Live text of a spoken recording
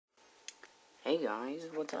Hey guys,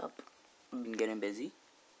 what's up? I've been getting busy,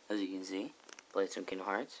 as you can see. Played some Kingdom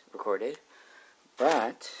Hearts, recorded,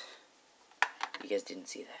 but you guys didn't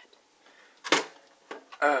see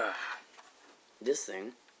that. This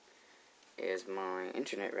thing is my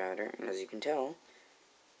internet router, and as you can tell,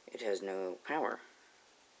 it has no power.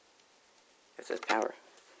 It says power.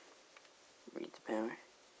 Read the power.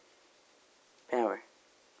 Power.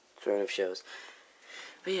 Sort of shows.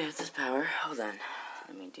 But yeah, it says power. Hold on.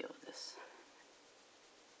 Let me deal with this.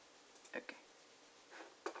 Okay.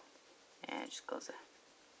 And just close it.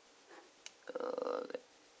 Close it.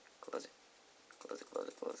 Close it. Close it, close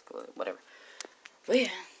it, close it, close it. Whatever. But yeah.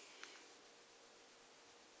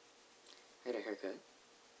 I had a haircut.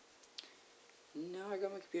 Now I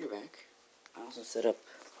got my computer back. I also set up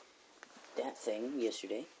that thing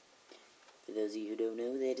yesterday. For those of you who don't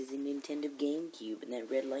know, that is a Nintendo GameCube, and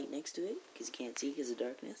that red light next to it, because you can't see because of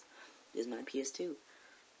darkness, is my PS2.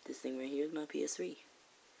 This thing right here is my PS3.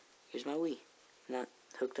 Here's my Wii. Not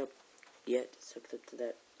hooked up yet. It's hooked up to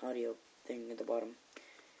that audio thing at the bottom.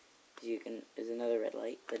 There's another red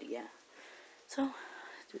light, but yeah. So,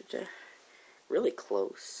 really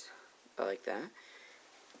close. I like that.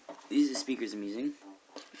 These are the speakers I'm using.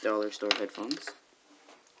 Dollar store headphones.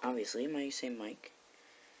 Obviously, my same mic.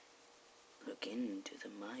 Look into the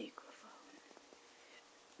microphone.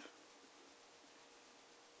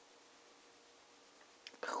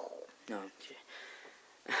 No,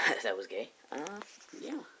 that was gay.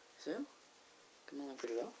 Yeah. So, come along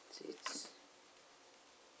pretty well. See, it's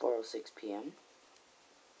 4:06 p.m.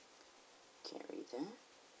 Can't read that.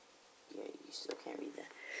 Yeah, you still can't read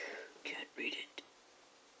that. Can't read it.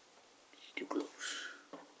 It's too close.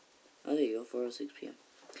 Oh, there you go, 4:06 p.m.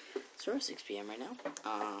 It's 4:06 p.m. right now.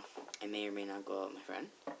 I may or may not go out with my friend.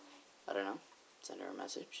 I don't know. Send her a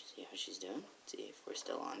message, see how she's doing, see if we're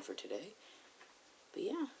still on for today. But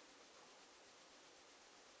yeah.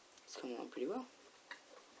 It's coming along pretty well.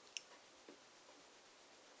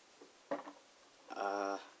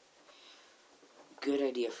 Good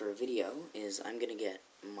idea for a video is I'm gonna get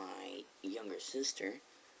my younger sister.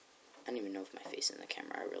 I don't even know if my face is in the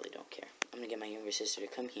camera, I really don't care. I'm gonna get my younger sister to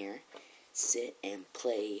come here, sit and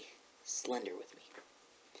play Slender with me.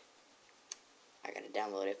 I gotta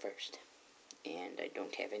download it first, and I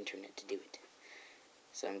don't have internet to do it.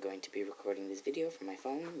 So I'm going to be recording this video from my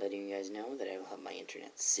phone, letting you guys know that I will have my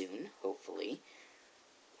internet soon, hopefully.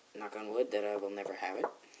 Knock on wood that I will never have it.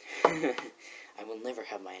 I will never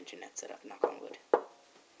have my internet set up, knock on wood.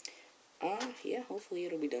 Yeah, hopefully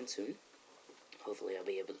it'll be done soon. Hopefully I'll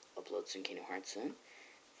be able to upload some Kingdom Hearts soon.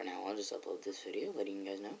 For now, I'll just upload this video, letting you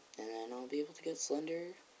guys know. And then I'll be able to get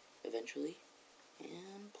Slender eventually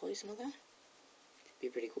and play some of that. Be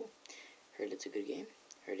pretty cool. Heard it's a good game.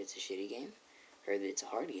 Heard it's a shitty game. Heard it's a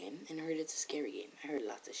hard game. And heard it's a scary game. I heard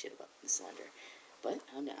lots of shit about the Slender. But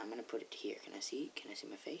hold on, I'm gonna put it here. Can I see? Can I see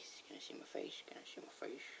my face? Can I see my face? Can I see my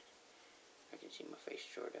face? I can see my face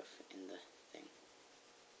sort of in the thing.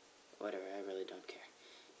 Whatever, I really don't care.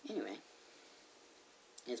 Anyway,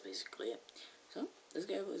 that's basically it. So, this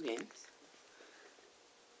guy plays games.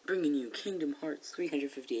 Bringing you Kingdom Hearts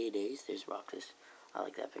 358 days. There's Roxas. I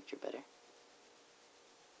like that picture better.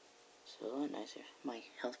 So, a lot nicer. My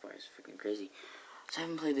health bar is freaking crazy. So, I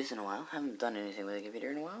haven't played this in a while. I haven't done anything with the computer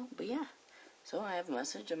in a while. But yeah. So, I have a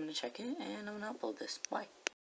message. I'm going to check it. And I'm going to upload this. Bye.